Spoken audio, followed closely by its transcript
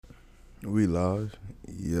We live?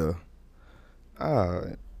 Yeah.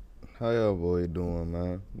 Alright. How y'all boy doing,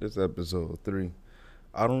 man? This episode 3.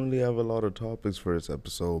 I don't really have a lot of topics for this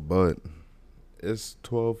episode, but it's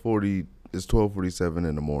 12:47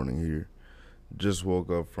 in the morning here. Just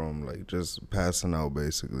woke up from just passing out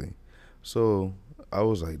basically. So, I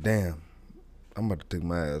was like, "Damn, I'm about to take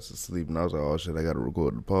my ass to sleep." And I was like, "Oh shit, I got to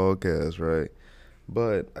record the podcast, right?"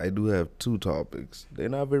 But I do have two topics. They're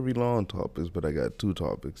not very long topics, but I got two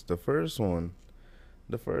topics. The first one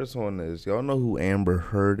is, y'all know who Amber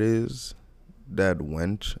Heard is? That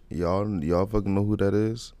wench. Y'all fucking know who that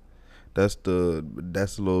is? That's the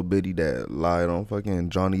little bitty that lied on fucking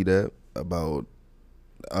Johnny Depp about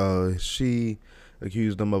she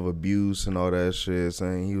accused him of abuse and all that shit,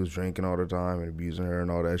 saying he was drinking all the time and abusing her and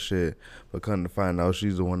all that shit. But come to find out,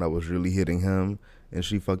 she's the one that was really hitting him, and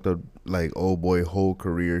she fucked up like old boy whole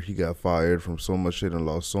career. He got fired from so much shit and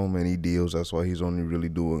lost so many deals. That's why he's only really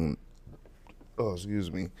doing oh, excuse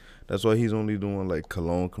me. That's why he's only doing like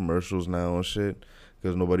cologne commercials now and shit.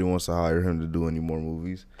 Because nobody wants to hire him to do any more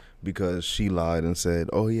movies. Because she lied and said,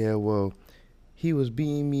 "Oh yeah, well, he was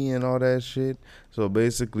beating me and all that shit." So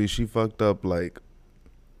basically, she fucked up like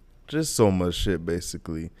just so much shit.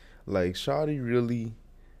 Basically, like Shawty really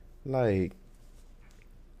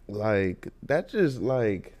like that just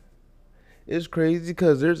like it's crazy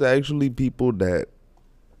because there's actually people that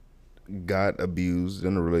got abused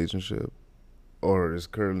in a relationship or is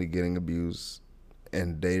currently getting abused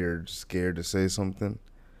and they're scared to say something.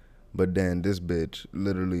 But then this bitch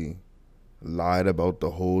literally lied about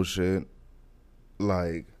the whole shit.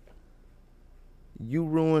 Like, you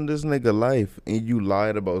ruined this nigga life and you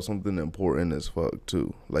lied about something important as fuck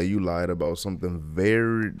too. Like, you lied about something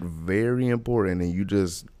very, very important and you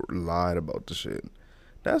just lied about the shit.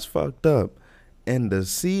 That's fucked up. And to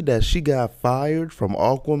see that she got fired from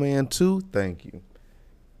Aquaman 2, thank you.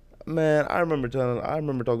 Man, I remember talking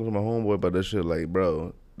to my homeboy about that shit. Like,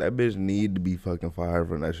 bro, that bitch need to be fucking fired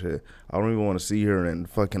from that shit. I don't even want to see her in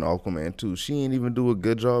fucking Aquaman 2. She ain't even do a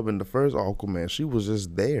good job in the first Aquaman. She was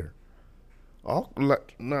just there.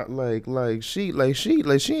 Like, not like she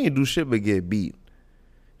ain't do shit but get beat.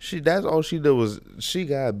 That's all she did was she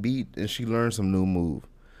got beat and she learned some new move.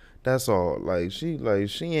 That's all. She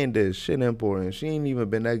ain't did shit important. She ain't even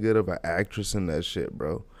been that good of an actress in that shit,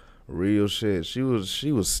 bro. Real shit. She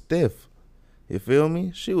was stiff. You feel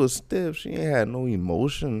me? She was stiff. She ain't had no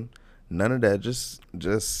emotion, none of that. Just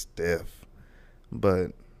stiff.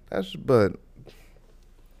 But that's but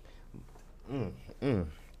mm, mm,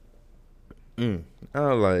 I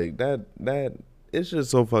don't like that. It's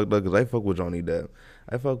just so fucked up because I fuck with Johnny Depp.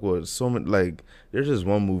 I fuck with so many. Like, there's just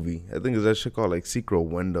one movie. I think it's that shit called like Secret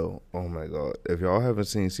Window. Oh my god! If y'all haven't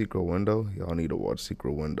seen Secret Window, y'all need to watch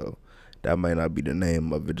Secret Window. That might not be the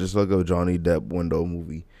name of it. Just look up Johnny Depp Window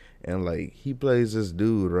movie, and like he plays this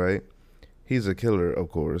dude, right? He's a killer, of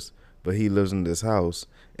course, but he lives in this house.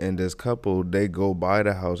 And this couple, they go by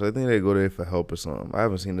the house. I think they go there for help or something. I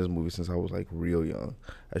haven't seen this movie since I was like real young.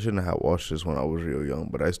 I shouldn't have watched this when I was real young,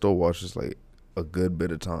 but I still watched this like a good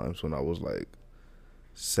bit of times when I was like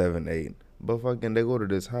 7, 8. But fucking, they go to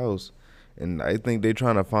this house, and I think they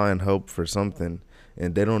trying to find help for something,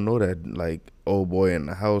 and they don't know that like old boy in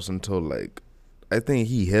the house until like I think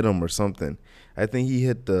he hit him or something. I think he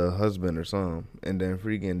hit the husband or something, and then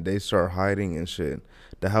freaking they start hiding and shit.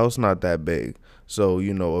 The house not that big, so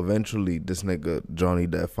eventually this nigga Johnny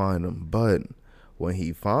Depp find him. But when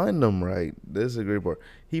he find them, right, this is a great part.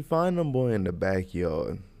 He find them boy in the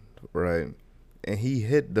backyard, right, and he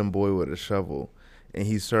hit them boy with a shovel, and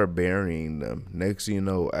he start burying them. Next,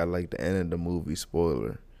 at like the end of the movie,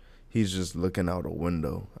 spoiler, he's just looking out a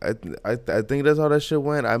window. I think that's how that shit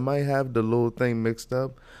went. I might have the little thing mixed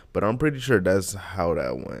up, but I'm pretty sure that's how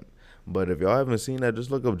that went. But if y'all haven't seen that, just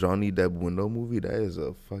look up Johnny Depp window movie. That is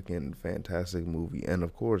a fucking fantastic movie. And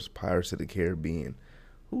of course, Pirates of the Caribbean.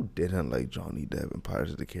 Who didn't like Johnny Depp in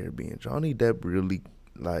Pirates of the Caribbean? Johnny Depp really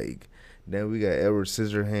like. Then we got Edward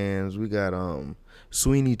Scissorhands. We got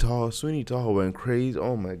Sweeney Todd. Sweeney Todd went crazy.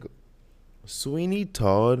 Oh my god, Sweeney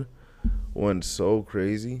Todd went so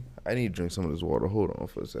crazy. I need to drink some of this water. Hold on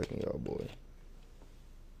for a second, y'all boy.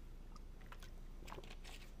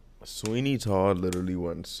 Sweeney Todd literally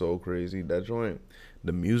went so crazy. That joint,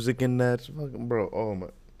 the music in that fucking bro. Oh my!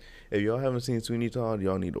 If y'all haven't seen Sweeney Todd,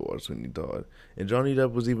 y'all need to watch Sweeney Todd. And Johnny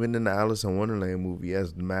Depp was even in the Alice in Wonderland movie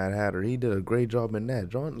as the Mad Hatter. He did a great job in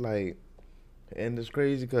that. And it's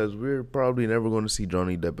crazy because we're probably never going to see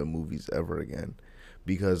Johnny Depp in movies ever again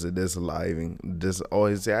because of this lying. This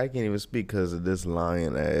always say I can't even speak because of this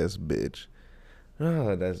lying ass bitch.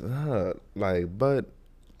 But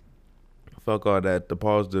fuck all that. The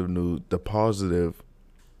positive news. The positive.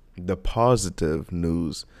 The positive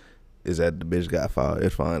news is that the bitch got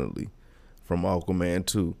fired finally from Aquaman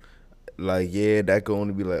 2. Like, yeah, that could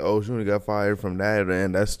only be like, oh, she only got fired from that,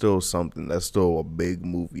 and that's still something. That's still a big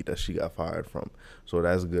movie that she got fired from. So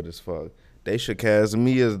that's good as fuck. They should cast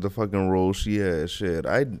me as the fucking role she has.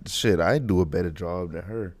 I do a better job than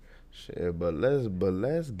her. Shit, but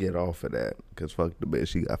let's get off of that, cause fuck the bitch,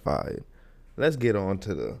 she got fired. Let's get on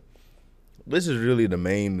to the. This is really the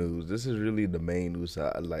main news. This is really the main news.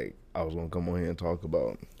 I was gonna come on here and talk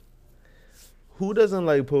about. Who doesn't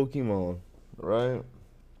like Pokemon, right?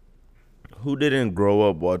 Who didn't grow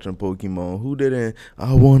up watching Pokemon? Who didn't?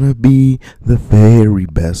 I wanna be the very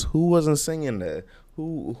best. Who wasn't singing that?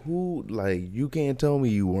 Who like? You can't tell me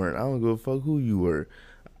you weren't. I don't give a fuck who you were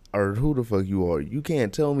or who the fuck you are. You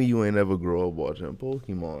can't tell me you ain't ever grow up watching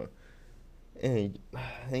Pokemon. And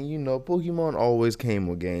you know, Pokemon always came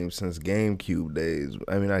with games since GameCube days.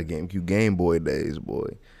 I mean, not GameCube, Game Boy days,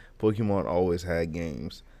 boy. Pokemon always had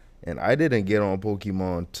games, and I didn't get on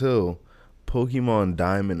Pokemon till Pokemon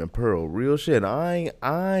Diamond and Pearl. Real shit. I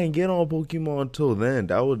ain't get on Pokemon till then.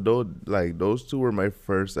 That was those two were my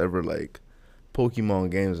first ever like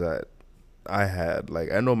Pokemon games that I had.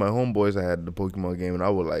 Like, I know my homeboys I had the Pokemon game, and I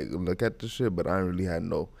would like look at the shit, but I really had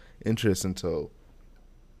no interest until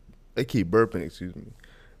they keep burping. Excuse me.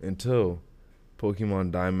 Until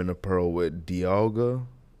Pokemon Diamond and Pearl with Dialga.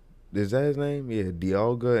 Is that his name? Yeah,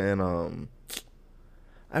 Dialga and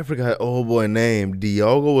I forgot old boy name.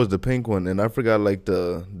 Dialga was the pink one, and I forgot like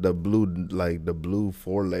the blue like the blue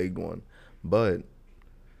 4-legged one. But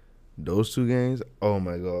those two games, oh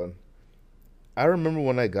my god. I remember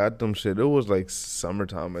when I got them shit, it was like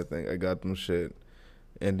summertime, I think. I got them shit.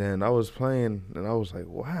 And then I was playing and I was like,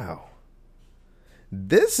 wow.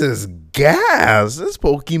 This is gas. This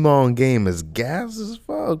Pokemon game is gas as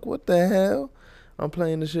fuck. What the hell? I'm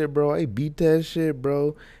playing the shit, bro. I beat that shit,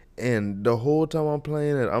 bro. And the whole time I'm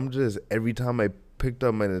playing it, I'm just every time I picked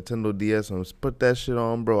up my Nintendo DS and put that shit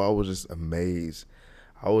on, bro, I was just amazed.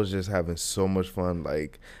 I was just having so much fun.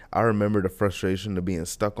 Like, I remember the frustration of being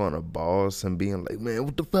stuck on a boss and being like, man,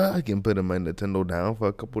 what the fuck? And putting my Nintendo down for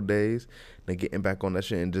a couple days. Then getting back on that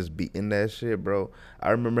shit and just beating that shit, bro.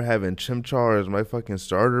 I remember having Chimchar as my fucking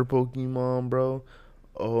starter Pokemon, bro.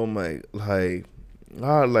 Oh my, I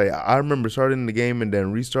remember starting the game and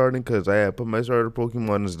then restarting because I had put my starter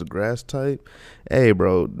Pokemon as the grass type. Hey,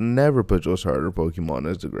 bro, never put your starter Pokemon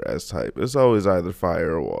as the grass type. It's always either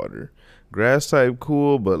fire or water. Grass type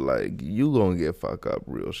cool, but like you gonna get fuck up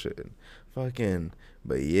real shit. Fucking,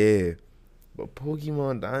 but yeah. But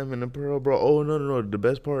Pokemon Diamond and Pearl, bro. Oh no. The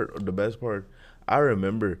best part. I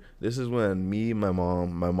remember this is when me, my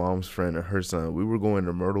mom's friend, and her son, we were going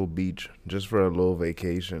to Myrtle Beach just for a little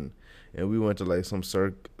vacation, and we went to like some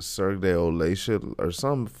Cirque de Olay shit or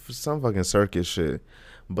some fucking circus shit.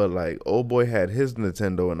 But like, old boy had his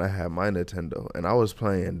Nintendo and I had my Nintendo, and I was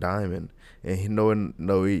playing Diamond, and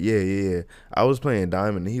yeah. I was playing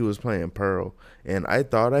Diamond, and he was playing Pearl, and I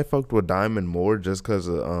thought I fucked with Diamond more just cause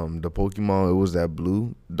of the Pokemon. It was that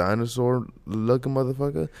blue dinosaur looking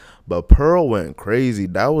motherfucker, but Pearl went crazy.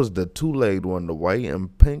 That was the 2-legged one, the white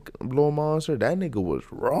and pink little monster. That nigga was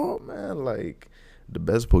raw, man. Like. The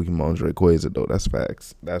best Pokemon's Rayquaza though. That's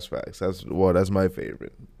facts. That's facts. That's my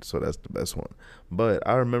favorite. So that's the best one. But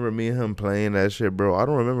I remember me and him playing that shit, bro. I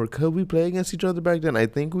don't remember. Could we play against each other back then? I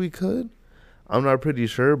think we could. I'm not pretty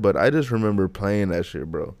sure, but I just remember playing that shit,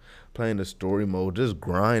 bro. Playing the story mode, just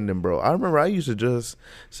grinding, bro. I remember I used to just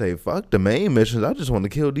say, fuck the main missions. I just want to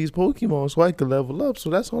kill these Pokemon so I could level up. So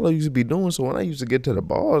that's all I used to be doing. So when I used to get to the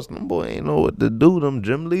boss, them boy ain't know what to do. Them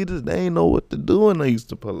gym leaders, they ain't know what to do, and I used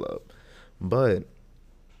to pull up. But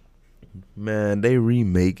man, they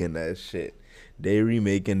remaking that shit. They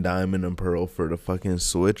remaking Diamond and Pearl for the fucking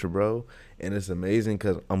Switch, bro. And it's amazing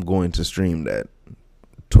because I'm going to stream that.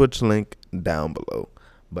 Twitch link down below.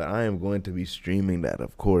 But I am going to be streaming that,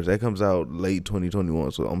 of course. That comes out late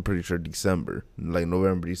 2021, so I'm pretty sure December. Like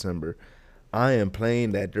November, December. I am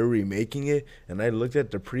playing that. They're remaking it. And I looked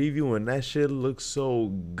at the preview and that shit looks so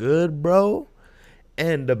good, bro.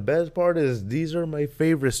 And the best part is these are my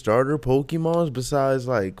favorite starter Pokemons besides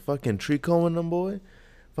like fucking Trico and them boy.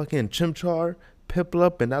 Fucking Chimchar,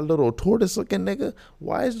 Piplup, and that little tortoise looking nigga.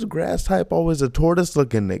 Why is the grass type always a tortoise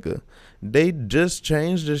looking nigga? They just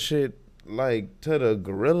changed the shit like to the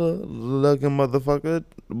gorilla looking motherfucker.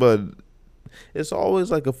 But it's always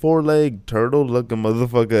like a 4-legged turtle looking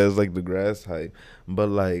motherfucker as like the grass type. But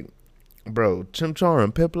like, bro, Chimchar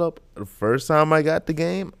and Piplup, the first time I got the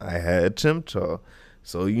game, I had Chimchar.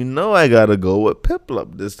 So you know I gotta go with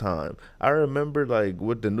Piplup this time. I remember like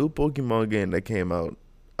with the new Pokemon game that came out,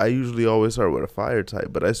 I usually always start with a fire type,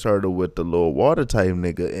 but I started with the little water type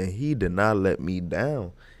nigga, and he did not let me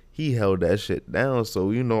down. He held that shit down. So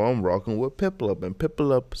I'm rocking with Piplup, and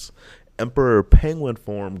Piplup's Emperor Penguin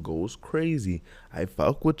form goes crazy. I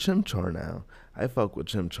fuck with Chimchar now. I fuck with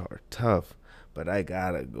Chimchar tough. But I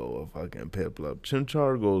gotta go with fucking Piplup.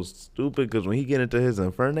 Chimchar goes stupid because when he get into his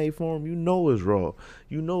Infernape form, it's raw.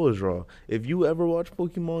 It's raw. If you ever watch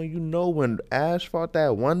Pokemon, when Ash fought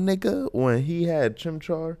that one nigga, when he had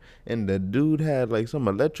Chimchar and the dude had like some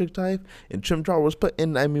electric type, and Chimchar was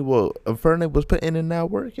Infernape was putting in that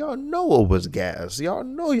work, y'all know it was gas. Y'all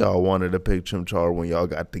know y'all wanted to pick Chimchar when y'all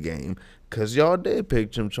got the game. Because y'all did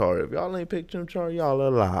pick Chimchar. If y'all ain't pick Chimchar, y'all a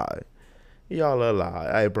lie. Y'all a lie.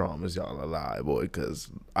 I promise y'all a lie, boy, because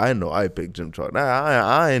I know I picked Chimchar.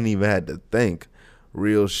 I ain't even had to think.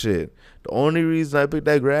 Real shit. The only reason I picked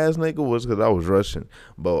that grass nigga was because I was rushing.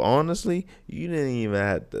 But honestly, you didn't even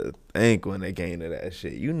have to think when it came to that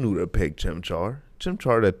shit. You knew to pick Chimchar.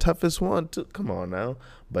 Chimchar, the toughest one, too. Come on now.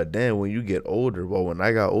 But then when you get older, when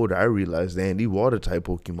I got older, I realized, these water type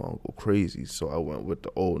Pokemon go crazy. So I went with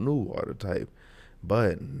the old new water type.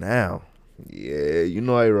 But now, yeah,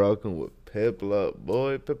 I rocking with Piplup,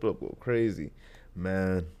 boy. Piplup go crazy,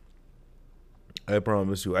 man. I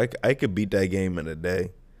promise you, I could beat that game in a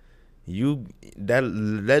day. Let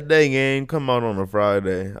that game come out on a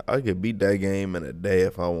Friday. I could beat that game in a day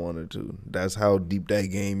if I wanted to. That's how deep that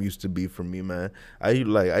game used to be for me, man. I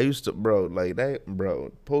used to,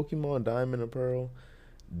 Pokemon Diamond and Pearl,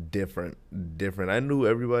 different. I knew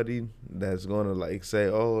everybody that's gonna say,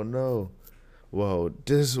 oh no. I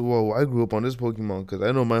grew up on this Pokemon because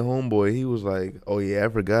I know my homeboy, he was like, oh yeah, I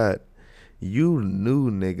forgot. You new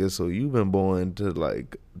nigga, so you been born to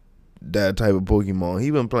that type of Pokemon. He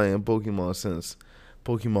been playing Pokemon since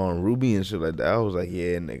Pokemon Ruby and shit like that. I was like,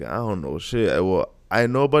 yeah, nigga, I don't know shit. Well, I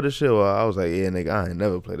know about the shit. Well, I was like, yeah, nigga, I ain't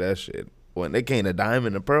never played that shit. When they came to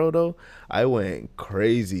Diamond and Pearl, though, I went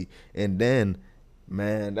crazy. And then,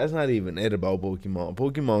 man, that's not even it about Pokemon.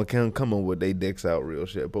 Pokemon can come in with they dicks out real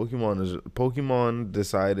shit. Pokemon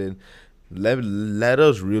decided, let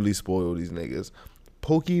us really spoil these niggas.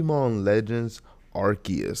 Pokemon Legends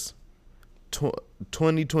Arceus.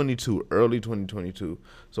 2022, early 2022.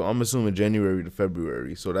 So I'm assuming January to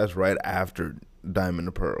February. So that's right after Diamond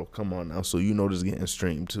and Pearl. Come on now. So this is getting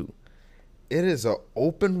streamed too. It is an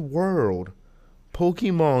open world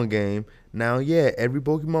Pokemon game. Now, yeah, every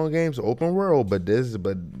Pokemon game's open world, but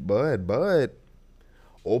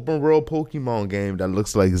open world Pokemon game that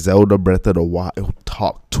looks like Zelda Breath of the Wild.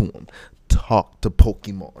 Talk to him. Talk to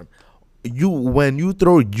Pokemon. When you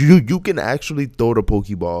throw, you can actually throw the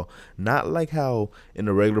Pokeball, not like how in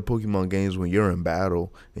the regular Pokemon games when you're in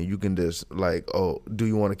battle and you can just oh, do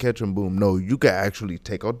you want to catch him? Boom. No, you can actually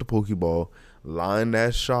take out the Pokeball, line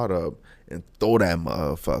that shot up, and throw that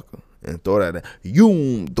motherfucker. And throw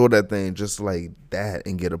that thing just like that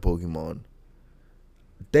and get a Pokemon.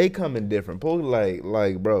 They come in different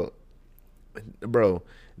bro,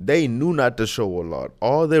 they knew not to show a lot.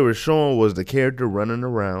 All they were showing was the character running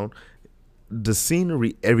around. The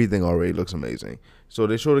scenery, everything already looks amazing. So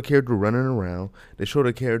they show the character running around. They show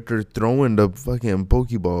the character throwing the fucking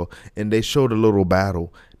Pokeball. And they show the little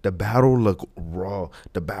battle. The battle look raw.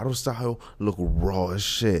 The battle style look raw as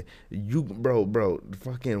shit.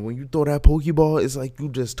 Fucking when you throw that Pokeball, it's like you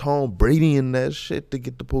just Tom Brady in that shit to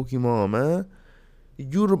get the Pokemon, man.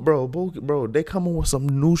 They coming with some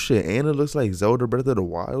new shit, and it looks like Zelda Breath of the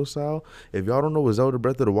Wild style. If y'all don't know what Zelda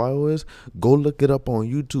Breath of the Wild is, go look it up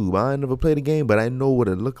on YouTube. I ain't never played the game, but I know what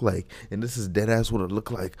it looked like, and this is deadass what it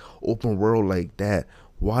looked like, open world like that.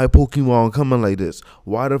 Why Pokemon coming like this?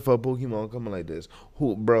 Why the fuck Pokemon coming like this?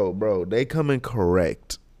 They coming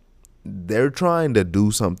correct. They're trying to do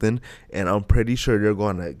something, and I'm pretty sure they're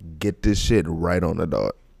gonna get this shit right on the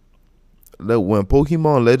dot. Look, when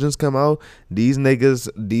Pokemon Legends come out, these niggas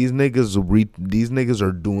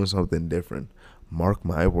are doing something different. Mark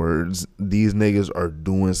my words, these niggas are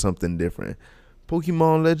doing something different.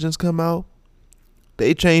 Pokemon Legends come out,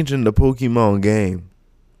 they changing the Pokemon game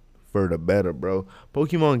for the better, bro.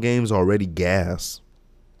 Pokemon game's already gas.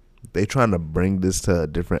 They trying to bring this to a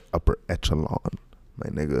different upper echelon, my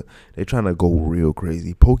nigga. They trying to go real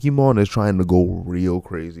crazy. Pokemon is trying to go real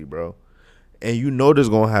crazy, bro. And this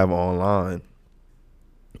gonna have online.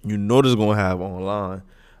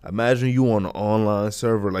 Imagine you on an online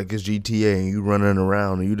server like it's GTA and you running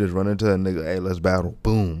around and you just run into a nigga, hey, let's battle.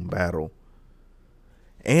 Boom, battle.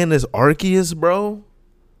 And it's Arceus, bro.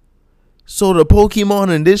 So the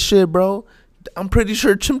Pokemon in this shit, bro, I'm pretty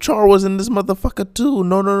sure Chimchar was in this motherfucker too.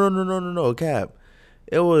 No, cap.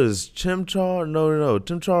 It was Chimchar. No.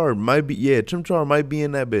 Chimchar might be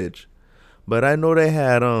in that bitch. But I know they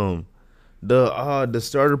had the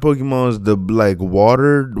starter Pokemon's the like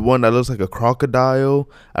water one that looks like a crocodile.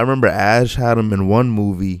 I remember Ash had him in one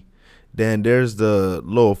movie. Then there's the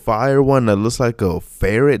little fire one that looks like a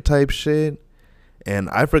ferret type shit. And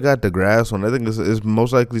I forgot the grass one. I think it's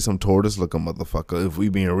most likely some tortoise looking motherfucker. If we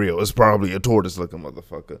being real, it's probably a tortoise looking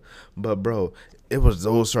motherfucker. But bro, it was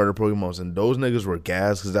those starter Pokemons, and those niggas were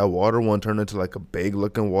gas because that water one turned into like a big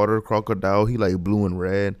looking water crocodile. He like blue and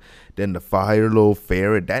red. Then the fire little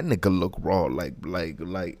ferret, that nigga look raw. Like.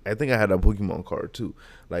 I think I had a Pokemon card too.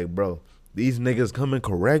 Like bro, these niggas coming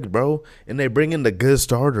correct, bro, and they bringing the good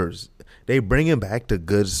starters. They bringing back the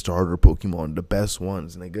good starter Pokemon, the best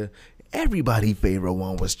ones, nigga. Everybody favorite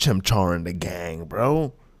one was Chimchar and the gang,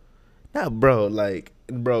 bro. Now, bro, like,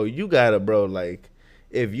 bro, you gotta, bro, like,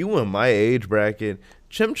 if you in my age bracket,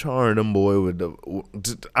 Chimchar and them boy with the,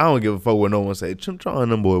 I don't give a fuck what no one say. Chimchar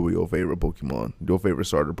and them boy were your favorite Pokemon, your favorite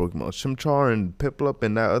starter Pokemon. Chimchar and Piplup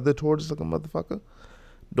and that other tortoise looking motherfucker.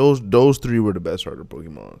 Those three were the best starter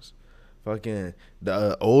Pokemons. Fucking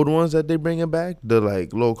the old ones that they bringing back, the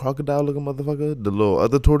like little crocodile looking motherfucker, the little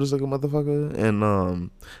other tortoise looking motherfucker, and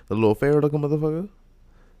the little ferret looking motherfucker.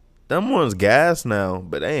 Them ones gas now,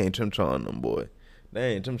 but they ain't Chimchar them boy.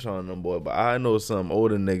 They ain't Chimchar them boy. But I know some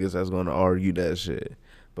older niggas that's gonna argue that shit.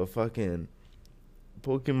 But fucking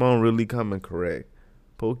Pokemon really coming correct.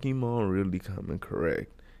 Pokemon really coming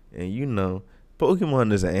correct. And you know,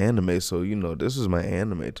 Pokemon is an anime, so you know this is my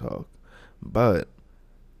anime talk. But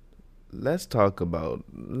let's talk about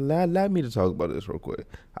allow me to talk about this real quick.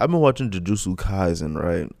 I've been watching Jujutsu Kaisen,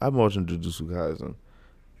 right? I've been watching Jujutsu Kaisen,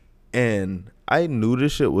 and I knew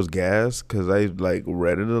this shit was gas because I like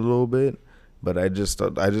read it a little bit, but I just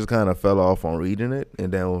kind of fell off on reading it,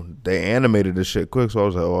 and then they animated this shit quick, so I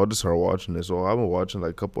was like, oh, I'll just start watching this. So I've been watching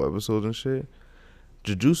like a couple episodes and shit.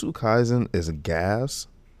 Jujutsu Kaisen is gas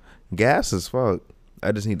as fuck.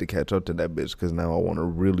 I just need to catch up to that bitch because now I want to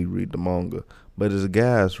really read the manga. But it's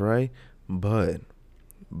gas, right? But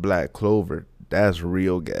Black Clover, that's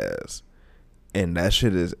real gas. And that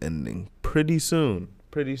shit is ending pretty soon.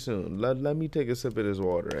 Pretty soon. Let me take a sip of this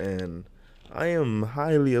water. And I am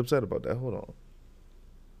highly upset about that. Hold on.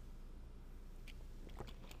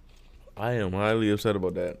 I am highly upset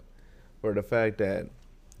about that. For the fact that,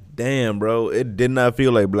 damn, bro, it did not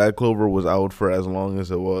feel like Black Clover was out for as long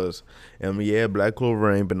as it was. I mean, yeah, Black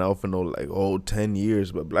Clover ain't been out for no, like, 10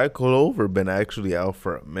 years, but Black Clover been actually out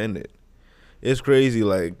for a minute. It's crazy,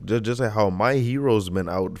 like, just like how My Hero's been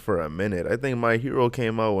out for a minute. I think My Hero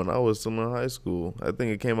came out when I was still in high school. I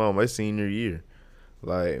think it came out my senior year.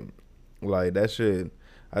 Like that shit,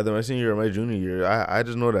 either my senior or my junior year. I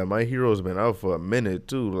just know that My Hero's been out for a minute,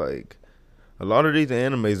 too, like. A lot of these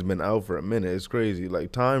animes been out for a minute. It's crazy.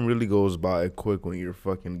 Like, time really goes by quick when you're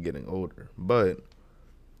fucking getting older. But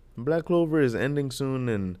Black Clover is ending soon,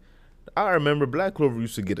 and I remember Black Clover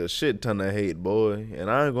used to get a shit ton of hate, boy.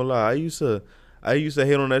 And I ain't gonna lie, I used to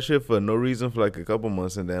hate on that shit for no reason for like a couple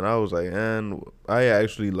months, and then I was like, man, I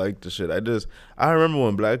actually liked the shit. I remember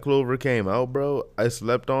when Black Clover came out, bro. I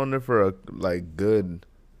slept on it for a like good,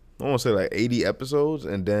 I want to say like 80 episodes,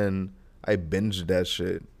 and then I binged that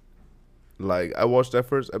shit. Like, I watched that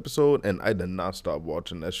first episode, and I did not stop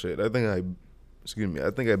watching that shit. I think I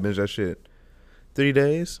binged that shit 3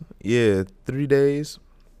 days. Yeah, 3 days.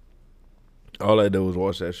 All I did was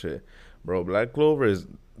watch that shit. Bro, Black Clover,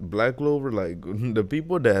 like, the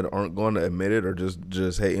people that aren't going to admit it or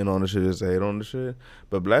just hating on the shit, just hate on the shit.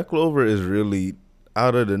 But Black Clover is really,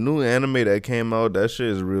 out of the new anime that came out, that shit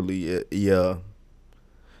is really, yeah.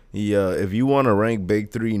 Yeah, if you want to rank big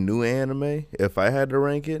three new anime, if I had to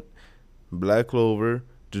rank it, Black Clover,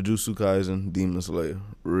 Jujutsu Kaisen, Demon Slayer,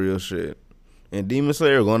 real shit. And Demon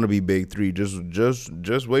Slayer are gonna be big three.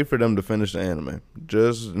 Just wait for them to finish the anime.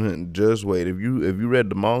 Just wait. If you read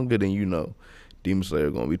the manga, then you know Demon Slayer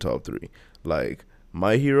gonna be top three. Like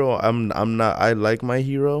My Hero, I'm not. I like My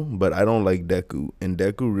Hero, but I don't like Deku, and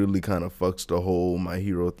Deku really kind of fucks the whole My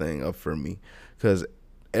Hero thing up for me, cause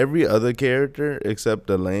every other character except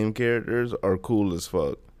the lame characters are cool as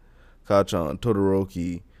fuck. Kachan,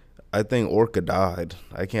 Todoroki. I think Orca died.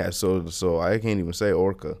 I can't even say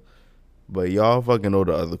Orca. But y'all fucking know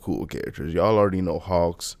the other cool characters. Y'all already know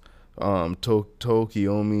Hawks,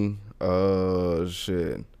 Tokiomi,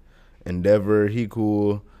 shit, Endeavor, he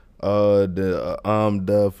cool.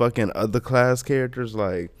 The fucking other class characters,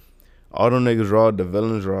 like all them niggas raw, the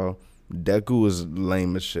villains raw. Deku is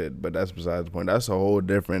lame as shit, but that's besides the point. That's a whole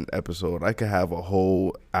different episode. I could have a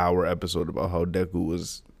whole hour episode about how Deku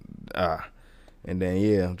was And then,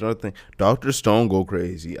 yeah, I'm trying to think. Dr. Stone go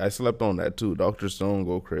crazy. I slept on that, too. Dr. Stone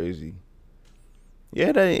go crazy.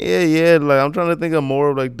 Yeah. Like I'm trying to think of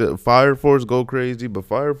more of like the Fire Force go crazy, but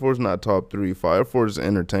Fire Force not top three. Fire Force is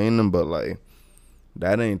entertaining, but like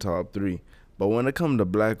that ain't top three. But when it come to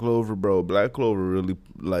Black Clover, bro, Black Clover really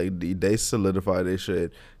like they solidify their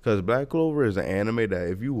shit. Cause Black Clover is an anime that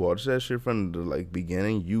if you watch that shit from the like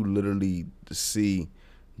beginning, you literally see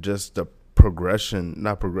just the progression,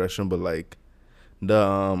 not progression, but like the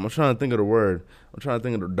I'm trying to think of the word. I'm trying to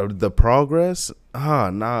think of the progress.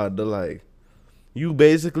 The like you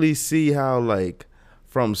basically see how like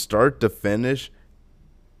from start to finish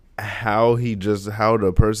how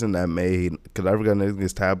the person that made, because I forgot his name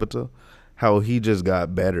is Tabata, how he just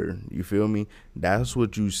got better. You feel me? That's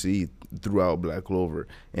what you see throughout Black Clover,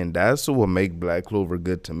 and that's what make Black Clover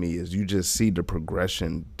good to me is you just see the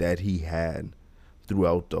progression that he had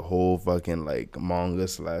throughout the whole fucking like manga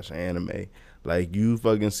slash anime. Like you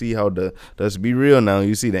fucking see how the let's be real now.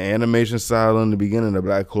 You see the animation style in the beginning of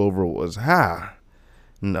Black Clover was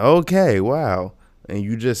okay, wow. And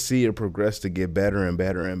you just see it progress to get better and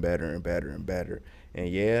better and better and better and better. And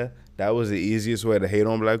yeah, that was the easiest way to hate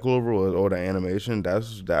on Black Clover or the animation.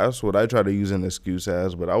 That's what I try to use an excuse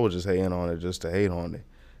as, but I was just hating on it just to hate on it.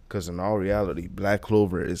 Cause in all reality, Black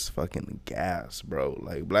Clover is fucking gas, bro.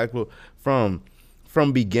 Like Black Clover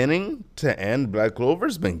from beginning to end, Black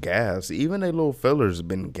Clover's been gas. Even a little feller's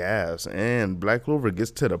been gas, and Black Clover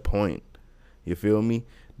gets to the point. You feel me?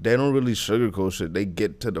 They don't really sugarcoat shit. They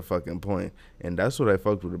get to the fucking point. And that's what I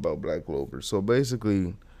fucked with about Black Clover. So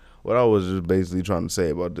basically, what I was just basically trying to say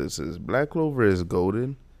about this is Black Clover is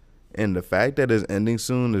golden. And the fact that it's ending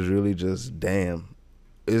soon is really just, damn.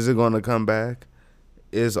 Is it going to come back?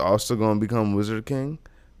 Is Asta going to become Wizard King?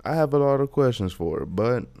 I have a lot of questions for it.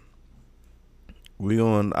 But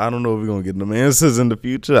I don't know if we're going to get them answers in the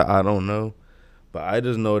future. I don't know. But I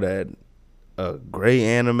just know that a great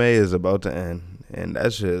anime is about to end, and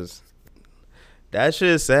that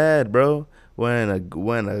shit's sad, bro. When a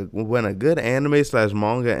good anime slash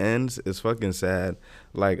manga ends, it's fucking sad.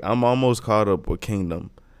 Like I'm almost caught up with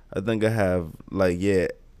Kingdom. I think I have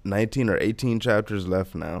 19 or 18 chapters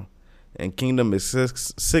left now, and Kingdom is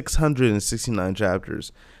 669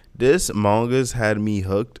 chapters. This manga's had me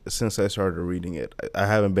hooked since I started reading it. I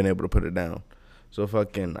haven't been able to put it down. So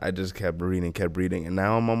fucking, I just kept reading, and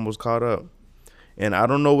now I'm almost caught up. And I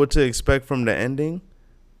don't know what to expect from the ending.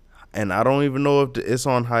 And I don't even know if it's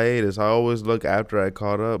on hiatus. I always look after I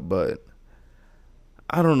caught up, but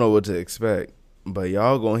I don't know what to expect. But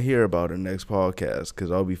y'all gonna hear about it next podcast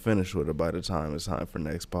because I'll be finished with it by the time it's time for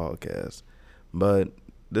next podcast. But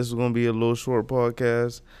this is gonna be a little short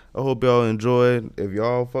podcast. I hope y'all enjoyed. If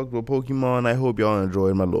y'all fucked with Pokemon, I hope y'all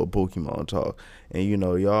enjoyed my little Pokemon talk. And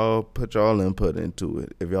y'all put y'all input into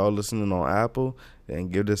it. If y'all listening on Apple, then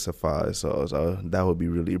give this a 5 stars. That would be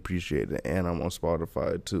really appreciated. And I'm on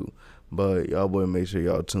Spotify too. But y'all boy, make sure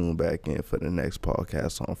y'all tune back in for the next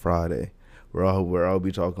podcast on Friday, where I'll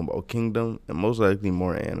be talking about Kingdom and most likely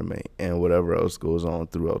more anime and whatever else goes on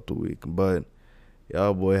throughout the week. But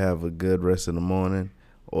y'all boy have a good rest of the morning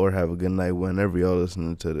or have a good night whenever y'all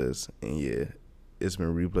listening to this. And yeah, it's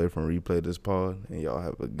been Replay from Replay This Pod, and y'all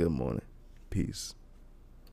have a good morning. Peace.